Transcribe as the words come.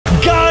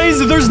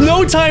There's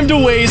no time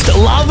to waste.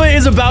 Lava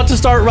is about to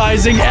start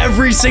rising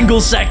every single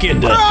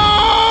second.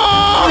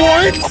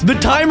 What? The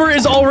timer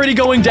is already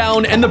going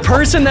down, and the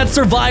person that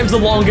survives the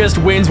longest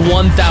wins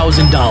 $1,000.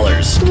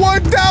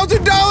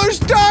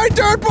 $1,000. Die,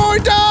 dirt boy,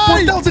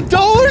 die.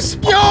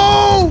 $1,000?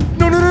 Yo!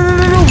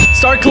 No.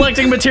 Start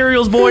collecting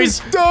materials, boys.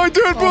 Die,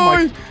 dirt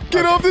boy.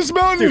 Get off this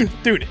mountain.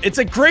 Dude, it's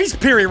a grace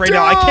period right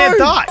now. I can't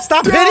die.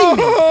 Stop hitting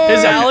me.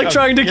 Is Alec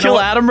trying to kill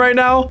Adam right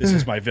now? This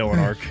is my villain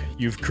arc.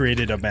 You've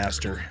created a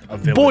master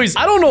of villain. Boys,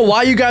 I don't know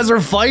why you guys are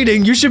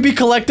fighting. You should be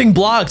collecting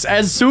blocks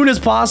as soon as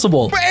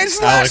possible. But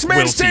it's last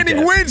man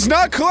standing wins,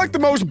 not collect the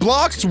most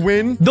blocks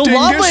win. The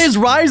lava is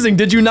rising.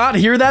 Did you not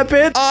hear that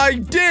bit? I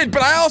did,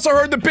 but I also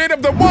heard the bit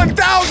of the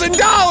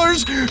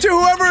 $1,000 to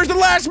whoever is the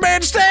last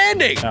man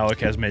standing. Alec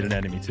has made an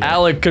enemy too.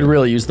 Alec could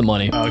really use the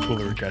money. Alec will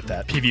regret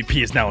that.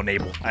 PvP is now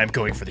enabled. I am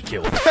going for the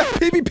kill.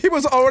 PvP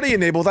was already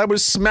enabled. I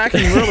was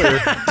smacking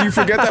earlier. Do you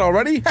forget that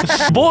already?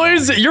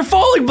 Boys, you're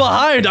falling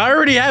behind. I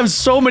already have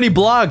so many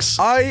blocks.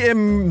 I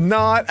am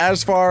not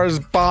as far as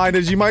behind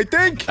as you might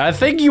think. I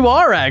think you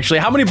are, actually.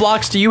 How many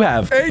blocks do you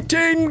have?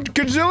 18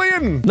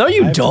 gazillion. No,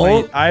 you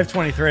don't. I have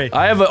 23.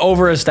 I have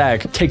over a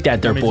stack. Take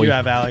that, dirt boy. You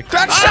have Alec.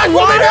 That's why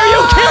are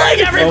you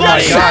killing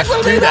everybody? Oh my gosh,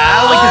 dude,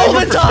 all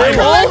the time.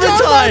 All the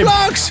time.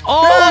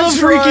 All the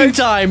freaking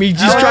time. He's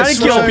just trying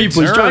to kill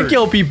people. He's trying to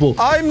kill people.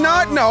 I'm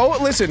not. No,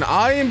 listen.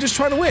 I am just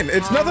trying to win.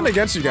 It's nothing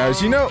against you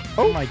guys. You know.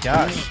 Oh my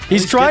gosh.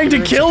 He's trying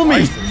to kill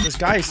me. This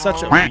guy is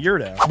such a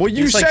weirdo. Well,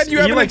 you said you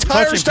have an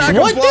entire stack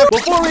of What? blocks.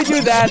 Before we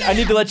do that, I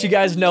need to let you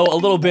guys know a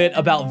little bit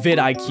about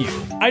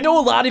vidIQ. I know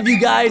a lot of you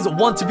guys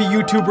want to be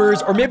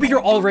YouTubers, or maybe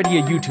you're already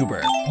a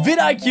YouTuber.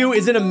 vidIQ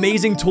is an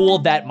amazing tool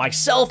that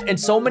myself and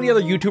so many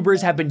other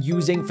YouTubers have been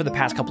using for the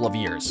past couple of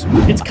years.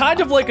 It's kind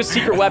of like a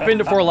secret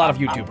weapon for a lot of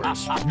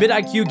YouTubers.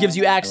 vidIQ gives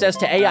you access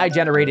to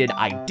AI-generated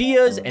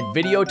ideas and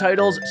video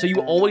titles, so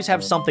you always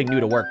have something new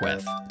to work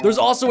with. There's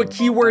also a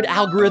keyword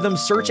algorithm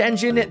search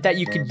engine that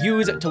you can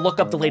use to look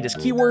up the latest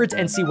keywords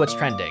and see what's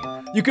trending.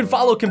 You can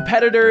follow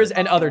competitors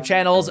and other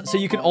channels, so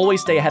you can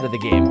always stay ahead of the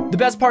game. The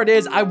best part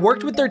is, I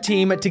worked with their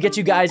team to get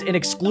you guys an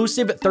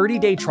exclusive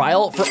 30-day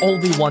trial for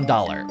only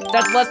 $1.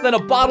 That's less than a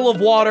bottle of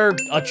water,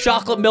 a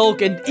chocolate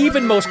milk, and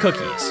even most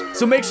cookies.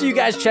 So make sure you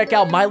guys check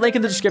out my link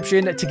in the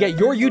description to get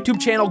your YouTube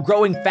channel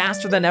growing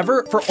faster than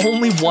ever for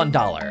only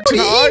 $1. He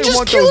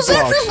just kills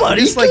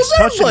everybody. He kills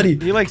everybody.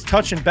 He likes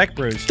touching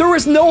BeckBros. There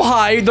was no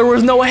hi. There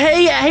was no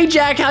hey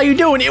Jack, how you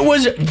doing? It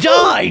was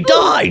die.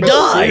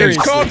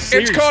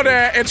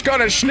 It's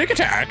called a sneak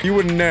attack. You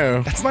wouldn't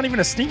know. That's not even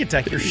a sneak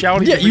attack. You're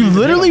shouting. Yeah, you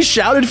literally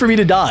shouted for me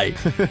to die.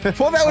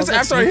 Well, that was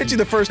after I hit you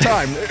the first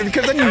time.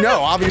 Because then you know,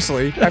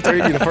 obviously, after I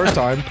hit you the first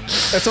time.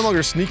 That's no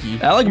longer sneaky.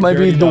 Alec might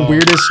be the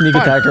weirdest sneak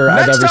attacker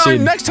I've ever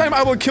seen. Next time,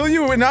 I will kill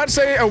you and not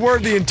say a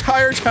word the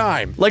entire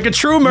time. Like a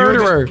true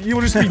murderer. You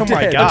will just be Oh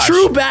my dead. gosh. A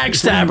true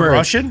backstabber.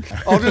 Russian?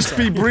 I'll just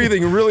be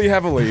breathing really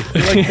heavily.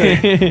 Like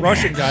the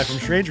Russian guy from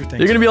Stranger Things.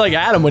 You're gonna be like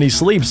Adam when he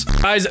sleeps.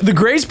 Guys, the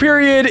grace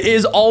period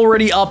is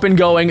already up and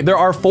going. There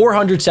are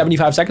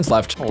 475 seconds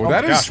left. Oh,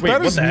 that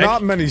is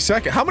not many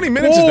seconds. How many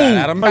minutes is that,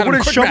 Adam? I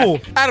wouldn't shovel.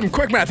 Adam,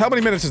 quick math. How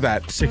many minutes is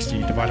that? 60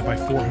 divided by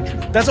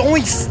 400. That's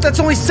only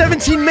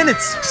 17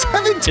 minutes.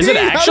 17? Is it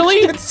actually?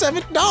 It's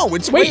 7? No,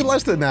 it's way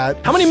less than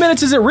that. How many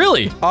minutes is it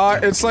really?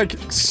 It's like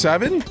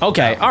 7.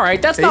 Okay, all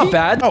right, that's not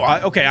bad.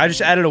 Oh, okay, I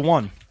just added a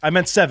 1. I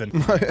meant 7.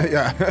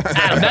 Yeah.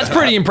 Adam, that's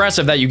pretty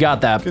impressive that you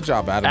got that. Good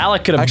job, Adam.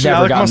 Alec could have never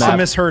Alec gotten must that. have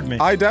misheard me.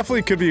 I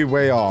definitely could be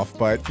way off,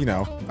 but, you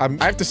know, I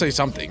have to say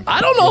something.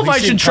 I don't know if I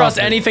should trust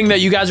anything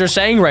that you guys are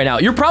saying right now.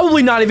 You're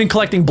probably not even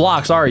collecting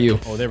blocks, are you?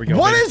 Oh, there we go.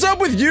 What is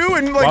up with you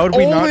and, like,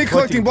 only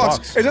collecting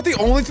blocks? Is that the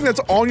only thing that's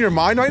on your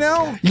mind right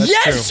now?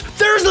 Yes!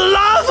 There's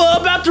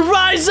lava about to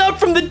rise up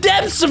from the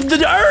depths of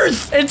the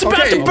earth! It's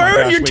about to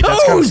burn your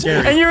toes!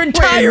 And your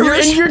entire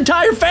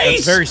face!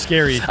 That's very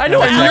scary. I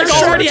know, Alec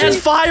already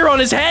has fire on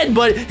his head,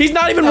 but he's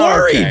not even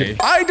worried. Okay.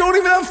 I don't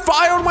even have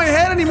fire on my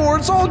head anymore.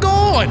 It's all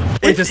gone.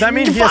 Wait, does that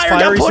mean he has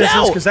fire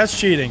resistance? Because that's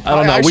cheating. I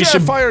don't know. We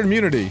should have fire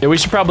immunity. Yeah, we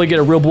should probably get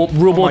a ruble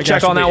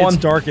check on that one.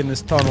 It's dark in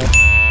this tunnel.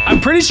 I'm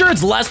pretty sure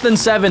it's less than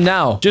 7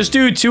 now. Just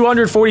do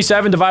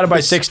 247 divided by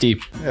 60.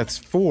 That's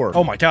 4.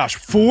 Oh my gosh,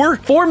 4?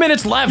 4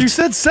 minutes left. You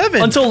said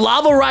 7. Until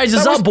lava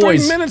rises up,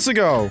 boys. 3 minutes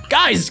ago.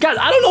 Guys,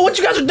 I don't know what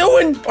you guys are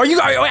doing.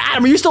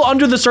 Adam, are you still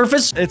under the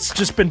surface? It's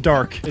just been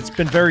dark. It's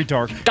been very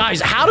dark. Guys,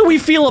 how do we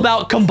feel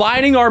about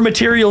combining our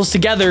materials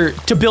together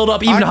to build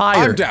up even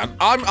higher? I'm down.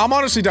 I'm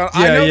honestly down.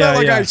 I know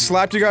that I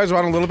slapped you guys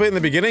around a little bit in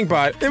the beginning,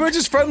 but it was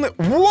just friendly.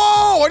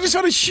 Whoa! I just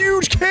found a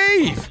huge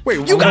cave.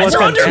 Wait, you guys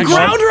are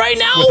underground right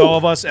now? With all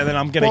of us, and then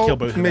I'm gonna kill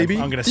both of them. Maybe.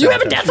 I'm gonna. Do you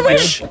have a death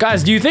wish?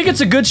 Guys, do you think it's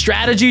a good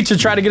strategy to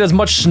try to get as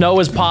much snow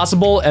as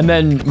possible and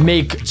then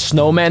make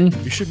snowmen?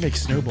 You should make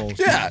snowballs.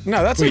 Yeah,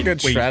 no, that's a good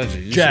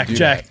strategy. Jack,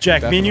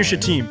 me and you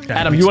should team.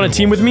 Adam, you want to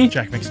team with me?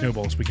 Jack, make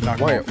snowballs. We can knock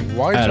them off.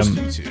 Why Adam,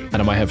 just you two?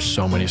 Adam, I have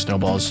so many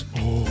snowballs.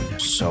 Oh,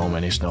 so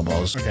many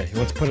snowballs. Okay,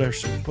 let's put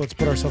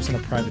ourselves in a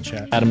private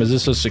chat. Adam, is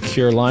this a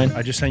secure line?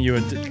 I just sent you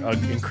an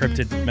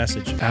encrypted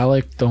message.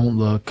 Alec, don't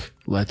look.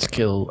 Let's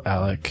kill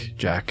Alec,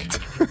 Jack.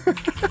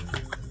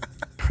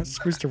 I was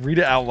supposed to read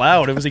it out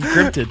loud. It was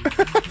encrypted.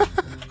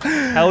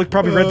 Alec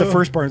probably read the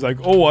first part. He's like,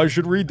 oh, I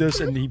should read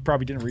this. And he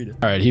probably didn't read it.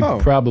 All right, he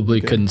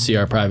probably couldn't see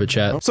our private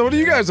chat. So what are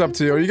you guys up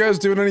to? Are you guys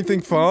doing anything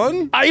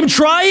fun? I'm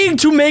trying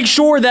to make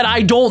sure that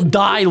I don't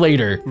die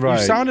later. Right.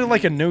 You sounded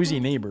like a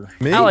nosy neighbor.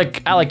 Me?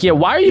 Alec, yeah,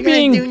 why are you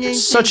being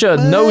such a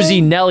nosy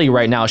Nelly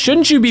right now?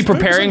 Shouldn't you be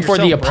preparing for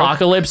the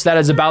apocalypse that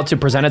is about to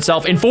present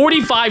itself in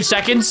 45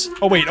 seconds?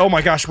 Oh, wait. Oh,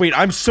 my gosh. Wait,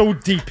 I'm so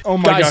deep. Oh,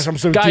 my gosh. I'm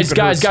so deep.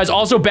 Guys,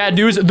 also bad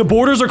news. The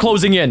borders are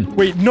closing in.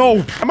 Wait,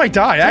 no. I might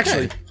die,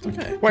 actually.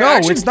 Okay. Wait, no,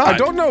 actually, it's not. I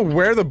don't know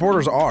where the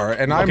borders are,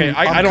 and I'm don't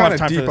kind have of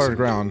time deep for this.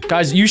 underground.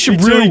 Guys, you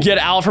should really get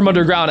out from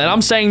underground, and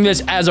I'm saying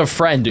this as a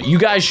friend. You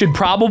guys should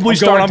probably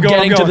start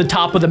getting to the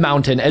top of the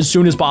mountain as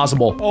soon as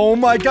possible. Oh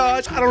my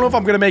gosh, I don't know if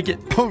I'm gonna make it.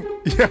 Oh,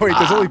 yeah, wait,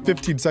 there's only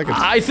 15 seconds.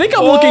 I think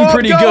I'm looking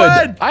pretty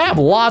good. I have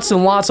lots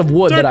and lots of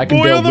wood that I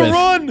can build with.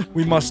 Run!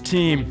 We must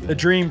team, the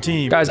dream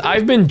team. Guys,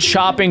 I've been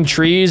chopping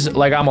trees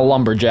like I'm a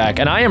lumberjack,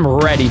 and I am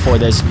ready for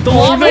this. The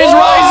lava is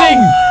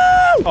rising!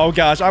 Oh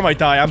gosh, I might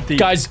die. I'm deep.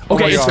 Guys,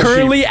 okay, it's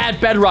currently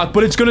at bedrock,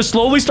 but it's gonna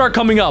slowly start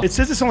coming up. It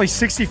says it's only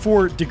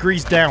 64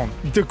 degrees down.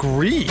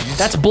 Degrees?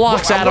 That's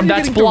blocks, Adam.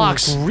 That's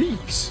blocks.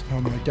 Degrees?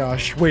 Oh my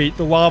gosh. Wait,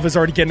 the lava's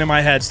already getting in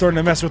my head, starting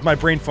to mess with my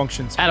brain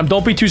functions. Adam,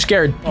 don't be too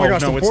scared. Oh my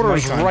gosh, no, the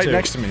border's right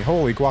next to me.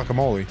 Holy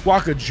guacamole.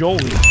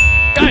 Guacajole.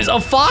 Guys, a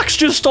fox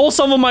just stole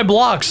some of my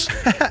blocks.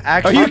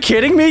 Actually, are you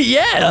kidding me?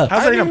 Yeah.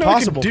 How's that even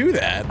possible? Do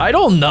that? I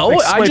don't know.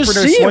 Like I just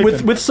see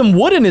it with some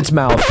wood in its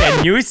mouth.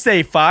 Can you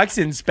say fox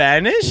in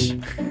Spanish?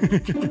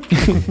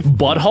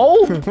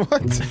 Butthole?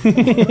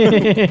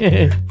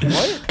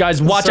 What?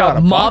 Guys, watch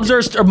out. Mobs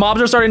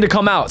are starting to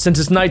come out since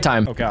it's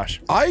nighttime. Oh gosh.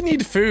 I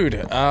need food.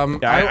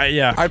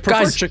 Yeah. I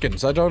prefer Guys,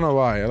 chickens. I don't know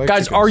why. I like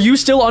guys, chickens. are you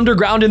still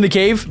underground in the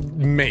cave?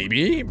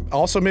 Maybe.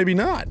 Also, maybe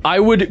not. I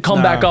would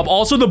come back up.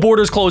 Also, the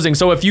border's closing,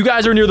 so if you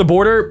guys are near the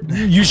border,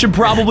 you should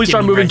probably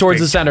start moving towards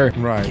the center.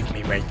 Right. Give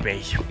me right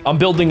base. I'm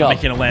building up.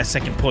 Making a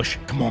last-second push.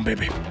 Come on,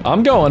 baby.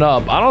 I'm going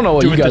up. I don't know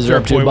what you guys are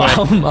up to, but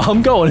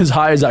I'm going as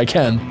high as I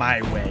can.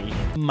 My way.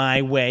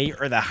 My way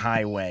or the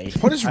highway.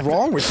 What is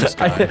wrong with this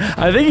guy?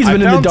 I think he's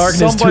been in the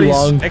darkness too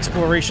long.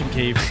 Exploration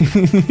cave.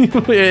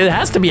 It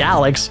has to be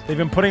Alex. They've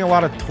been putting a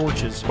lot of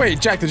torches. Wait,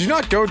 Jack, did you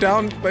not go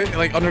down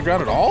like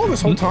underground at all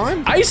this whole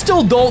time? I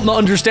still don't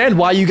understand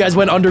why you guys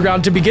went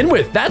underground to begin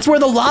with. That's where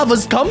the lava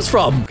comes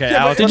from. Okay,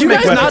 Alex, did you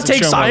guys not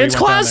take science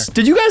class?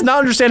 Did you guys not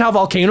understand how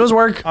volcanoes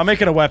work? I'm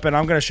making a weapon.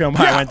 I'm gonna show them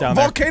how I went down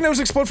there. Volcanoes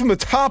explode from the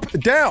top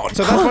down,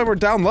 so that's why we're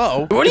down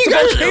low. What are you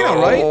guys?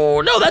 Volcano, right?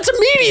 Oh, no, that's a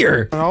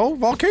meteor. No,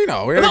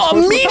 volcano. No,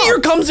 a meteor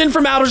comes in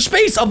from outer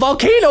space. A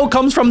volcano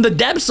comes from the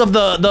depths of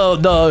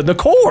the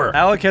core.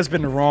 Alec has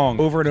been wrong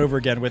over and over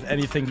again with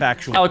anything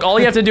factual. Alec, all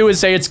you have to do is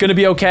say it's gonna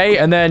be okay,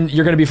 and then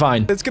you're gonna be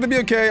fine. It's gonna be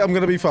okay. I'm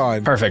gonna be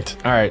fine. Perfect.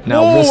 All right,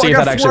 now we'll see if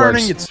that actually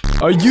works.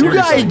 Are you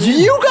guys? Do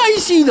you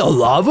guys see the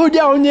lava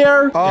down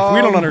there? If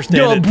we don't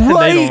understand it, the then they don't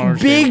bright,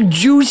 understand. big,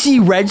 juicy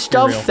red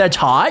stuff that's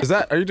hot. Is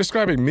that? Are you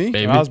describing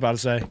me? I was about to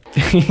say. I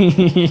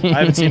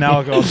haven't seen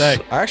Alec all day.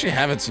 I actually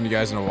haven't seen you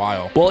guys in a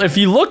while. Well, if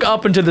you look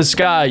up into the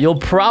sky, you'll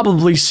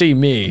probably see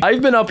me.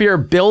 I've been up here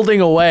building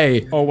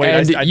away. Oh, wait,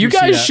 and I you do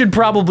see guys that. should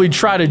probably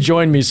try to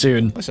join me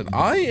soon. Listen,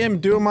 I am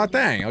doing my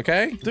thing,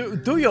 okay?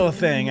 Do your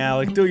thing,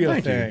 Alec. Do your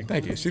thing.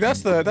 Thank you. See,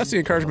 that's the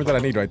encouragement that I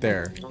need right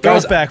there.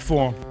 Goes back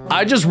for him.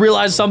 I just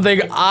realized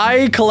something.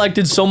 I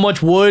collected so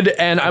much wood,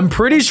 and I'm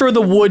pretty sure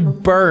the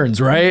wood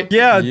burns, right?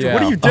 Yeah, Yeah.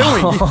 what are you doing?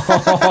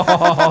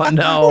 Oh,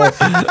 no.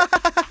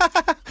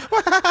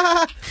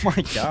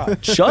 My God.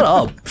 Shut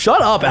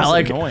up,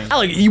 Alec. annoying.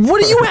 Alec,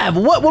 what do you have?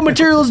 What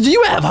materials do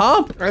you have,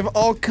 huh? I have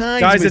all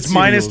kinds Guys, of it's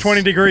minus materials.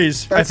 20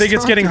 degrees. I That's think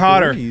it's not getting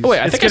hotter. degrees. Oh, wait,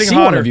 I It's think I getting see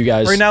hotter. one of you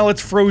guys. Right now,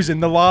 it's frozen.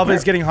 The lava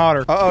is getting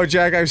hotter. Uh-oh,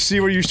 Jack, I see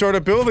where you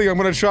started building. I'm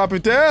gonna chop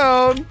it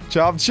down.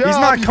 Chop, chop. He's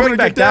not You coming better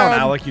back get down,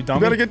 Alec, you dummy.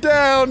 You better get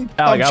down.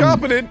 Alec, I'm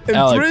chopping it in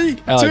Alec, 3,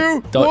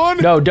 Alec, 2, don't- 1.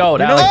 No, don't,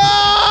 Alec.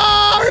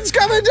 Oh, it's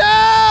coming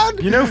down.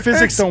 You know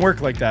physics don't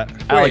work like that.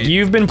 Alec, Wait.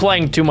 you've been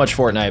playing too much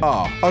Fortnite.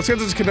 Oh, it's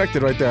because it's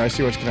connected right there. I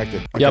see what's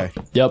connected. Okay.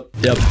 Yep.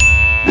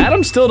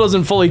 Adam still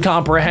doesn't fully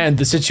comprehend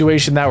the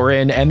situation that we're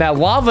in, and that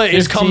lava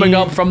is coming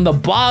up from the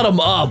bottom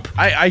up.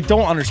 I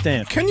don't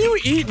understand. Can you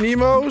eat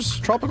Nemo's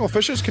tropical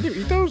fishes? Can you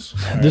eat those?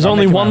 There's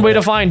only one way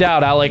to find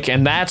out, Alec,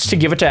 and that's to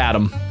give it to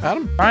Adam.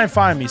 Adam? Try and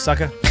find me,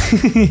 sucker.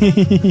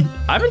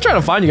 I've been trying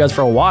to find you guys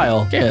for a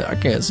while. I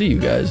can't see you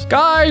guys.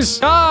 Guys,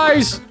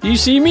 do you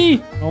see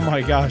me? Oh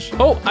my gosh.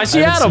 Oh, I see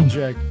haven't Adam. seen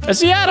Jack. I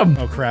see Adam.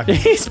 Oh crap.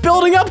 He's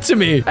building up to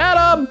me.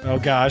 Adam. Oh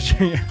gosh.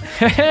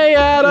 Hey,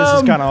 Adam. This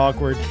is kind of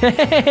awkward.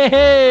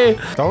 Hey.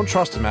 Don't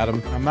trust him,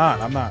 Adam. I'm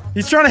not.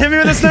 He's trying to hit me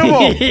with a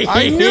snowball.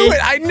 I knew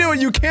it.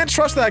 You can't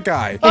trust that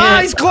guy.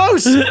 He's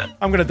close.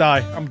 I'm gonna die.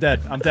 I'm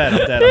dead. I'm dead.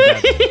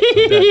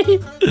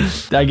 Did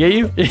I get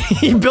you?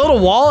 He built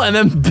a wall and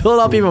then built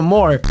up even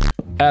more.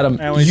 Adam,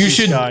 you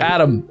should.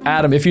 Adam,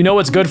 if you know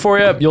what's good for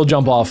you, you'll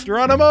jump off.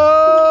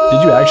 Geronimo!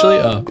 Did you actually?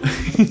 Oh.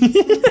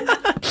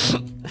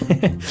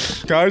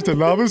 guys, the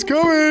lava's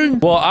coming.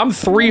 Well, I'm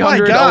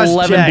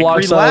 311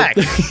 blocks up.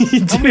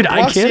 Dude,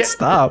 I can't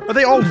stop. Are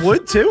they all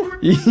wood too?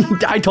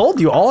 I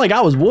told you, all I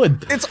got was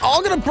wood. It's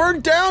all gonna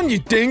burn down, you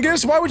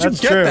dingus. Why would you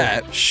get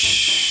that?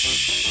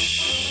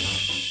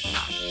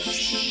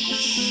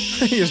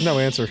 He has no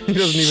answer. He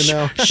doesn't even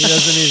know. He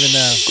doesn't even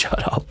know.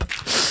 Shut up.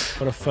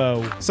 What a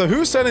foe. So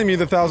who's sending me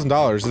the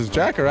 $1,000? Is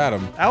Jack or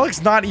Adam?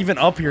 Alex not even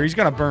up here. He's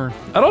gonna burn.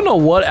 I don't know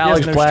what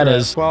Alex's plan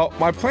is. Well,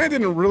 my plan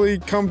didn't really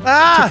come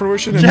to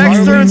fruition.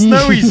 Jack's throwing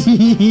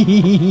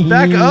snowies.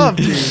 Back up,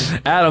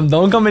 dude. Adam,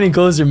 don't come any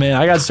closer, man.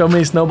 I got so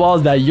many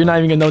snowballs that you're not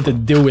even gonna know what to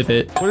do with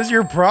it. What is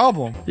your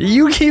problem?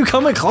 You keep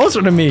coming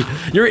closer to me.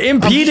 You're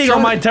impeding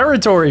on my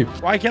territory.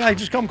 Why can't I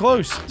just come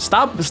close?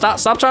 Stop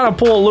trying to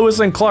pull Lewis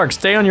and Clark.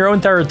 Stay on your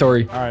own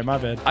territory. All right, my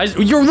bad.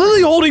 You're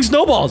literally holding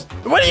snowballs.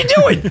 What are you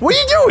doing? What are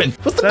you doing?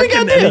 What's the big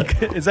idea?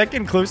 Is that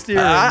getting close to you?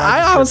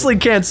 I honestly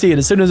can't see it.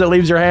 As soon as it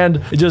leaves your hand,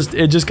 it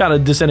just kind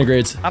of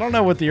disintegrates. I don't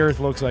know what the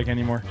Earth looks like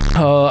anymore.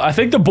 I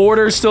think the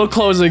border's still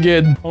closed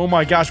again. Oh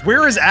my gosh,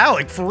 where is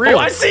Alec? For real? Oh,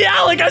 I see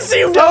Alec. I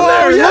see him down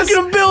there. Yes. Look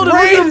at him building.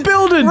 Look at him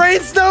building. Rain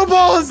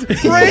snowballs.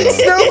 Rain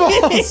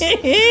snowballs.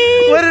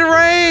 Let it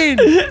rain.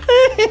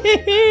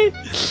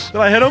 Did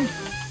I hit him?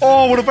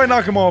 Oh, what if I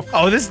knock him off?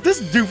 Oh, this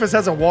doofus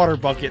has a water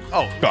bucket.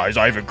 Oh, guys,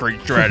 I have a great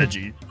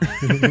strategy.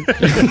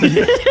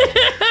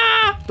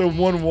 The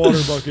one water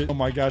bucket. Oh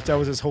my gosh, that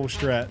was his whole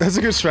strat. That's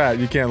a good strat.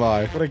 You can't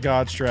lie. What a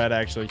god strat,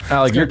 actually.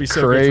 Alec, you're be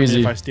so crazy. good for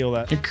me if I steal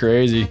that. You're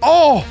crazy.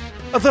 Oh,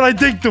 I thought I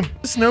dinked him.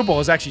 This snowball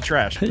is actually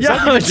trash. Does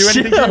that even do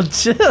anything to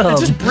you? Chill. It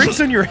just breaks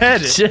on your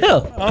head.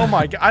 Chill. Oh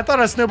my god, I thought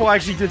a snowball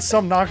actually did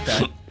some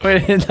knockback.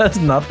 Wait, it does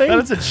nothing? That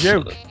is a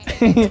joke.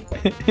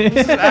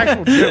 It's an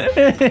actual joke.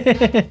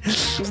 It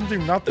doesn't do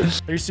nothing.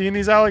 Are you seeing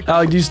these, Alec?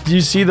 Alec, do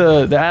you see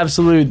the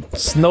absolute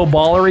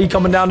snowballery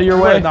coming down to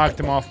your way? I knocked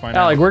him off by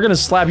now. Alec, we're gonna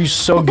slap you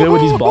so good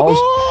with these balls.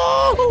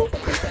 Oh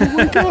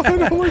my god,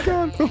 oh my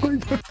god, oh my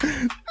god.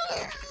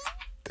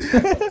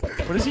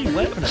 What is he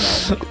laughing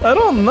about? I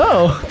don't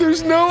know.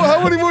 There's no,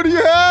 how many more do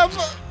you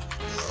have?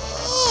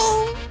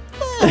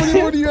 How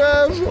many more do you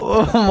have?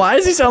 Why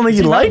does he sound like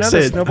he likes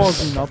it? Snowballs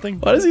do nothing.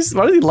 Why does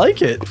he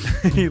like it?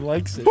 He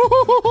likes it.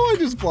 I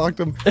just blocked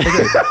him.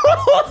 Okay.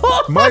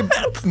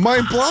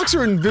 My blocks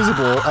are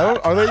invisible.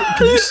 Are they?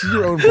 Can you see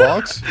your own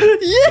blocks?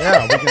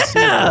 Yeah, we can see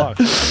the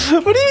blocks.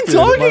 What are you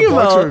talking my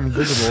blocks about? are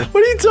invisible.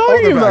 What are you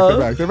talking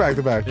about? They're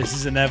back. This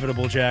is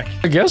inevitable, Jack.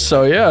 I guess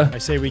so, yeah. I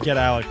say we get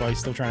Alec while he's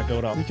still trying to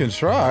build up. You can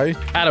try.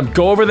 Adam,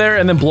 go over there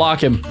and then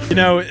block him. You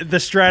know, the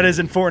strat is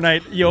in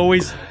Fortnite, you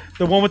always...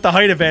 The one with the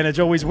height advantage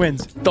always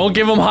wins. Don't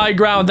give him high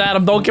ground,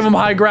 Adam. Don't give him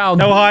high ground.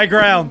 No high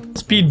ground.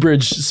 Speed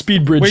bridge.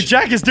 Wait,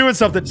 Jack is doing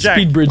something. Jack.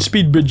 Speed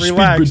bridge.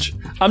 Relax.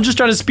 I'm just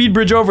trying to speed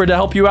bridge over to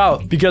help you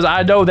out because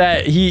I know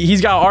that he's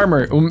got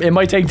armor. It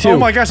might take two. Oh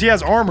my gosh, he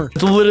has armor.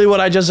 That's literally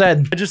what I just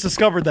said. I just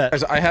discovered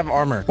that. I have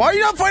armor. Why are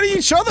you not fighting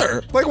each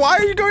other? Like, why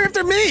are you going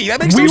after me? That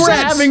makes no sense. We were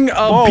having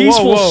a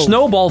peaceful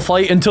snowball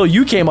fight until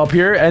you came up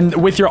here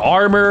and with your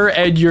armor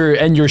and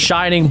your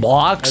shining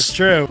blocks. That's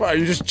true. What, are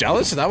you just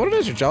jealous? Is that what it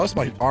is? You're jealous of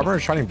my armor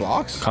and shining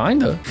blocks?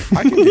 Kinda.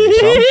 I can give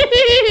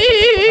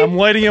you some. I'm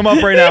lighting him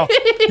up right now.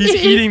 He's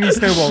eating these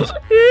snowballs.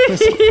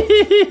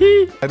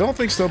 I don't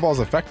think snowballs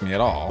affect me at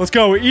all. Let's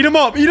go. Eat him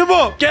up. Eat him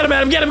up. Get him,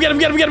 Adam. Get him.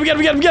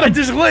 I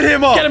just lit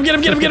him up.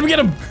 Get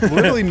him.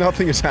 Literally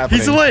nothing is happening.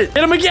 He's lit.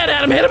 Hit him again,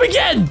 Adam. Hit him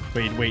again.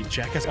 Wait,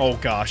 Jack has... Oh,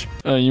 gosh.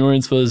 You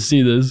weren't supposed to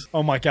see this.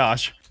 Oh, my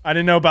gosh. I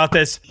didn't know about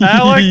this.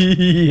 Alec!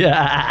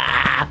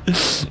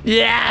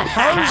 Yeah.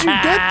 How did you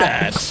get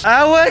that?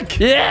 Alec!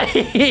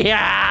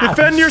 Yeah.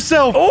 Defend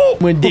yourself. Oh. I'm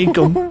gonna dink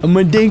him.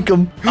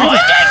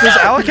 Does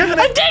Alec have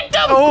I dinked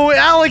him. Oh,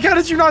 Alec, how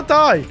did you not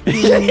die?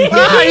 He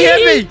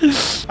hit me.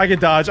 I can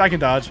dodge.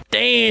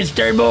 Dance,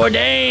 turbo,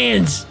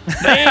 dance.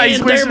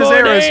 He's wasting his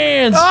arrows.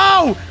 Dance.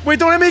 Oh, wait,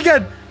 don't hit me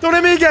again. Don't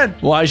hit me again.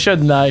 Why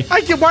shouldn't I?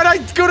 Why'd I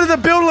go to the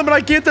build limit? I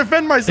can't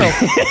defend myself.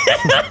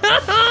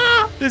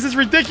 This is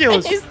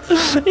ridiculous.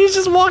 He's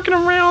just walking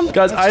around.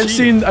 Guys, I've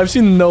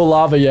seen no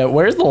lava yet.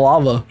 Where's the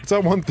lava? It's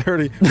at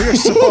 130. We are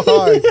so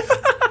high.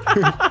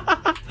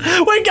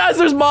 Wait, guys,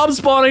 there's mobs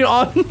spawning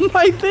on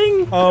my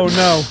thing. Oh,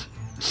 no.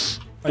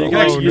 Oh, you can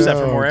actually use that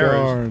for more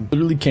arrows. Darn.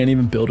 Literally can't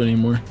even build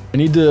anymore. I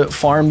need to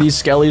farm these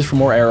skellies for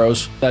more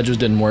arrows. That just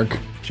didn't work.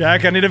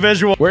 Jack, I need a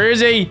visual. Where is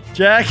he?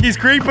 Jack, he's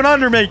creeping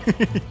under me.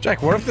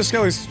 Jack, what if the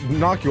skellies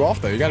knock you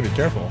off, though? You gotta be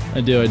careful.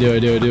 I do.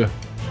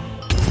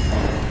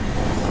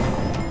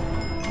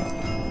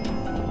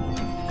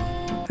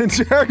 And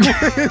Jack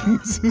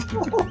wins.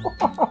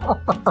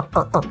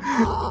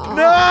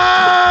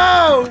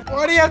 No!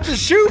 Why do you have to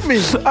shoot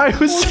me? I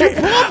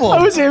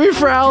was aiming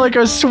for Alec,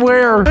 I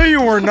swear. No,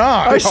 you were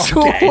not. I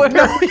swear.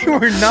 No, you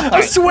were not.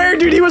 I swear,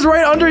 dude, he was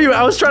right under you.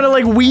 I was trying to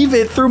like weave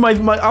it through my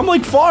I'm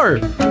like far.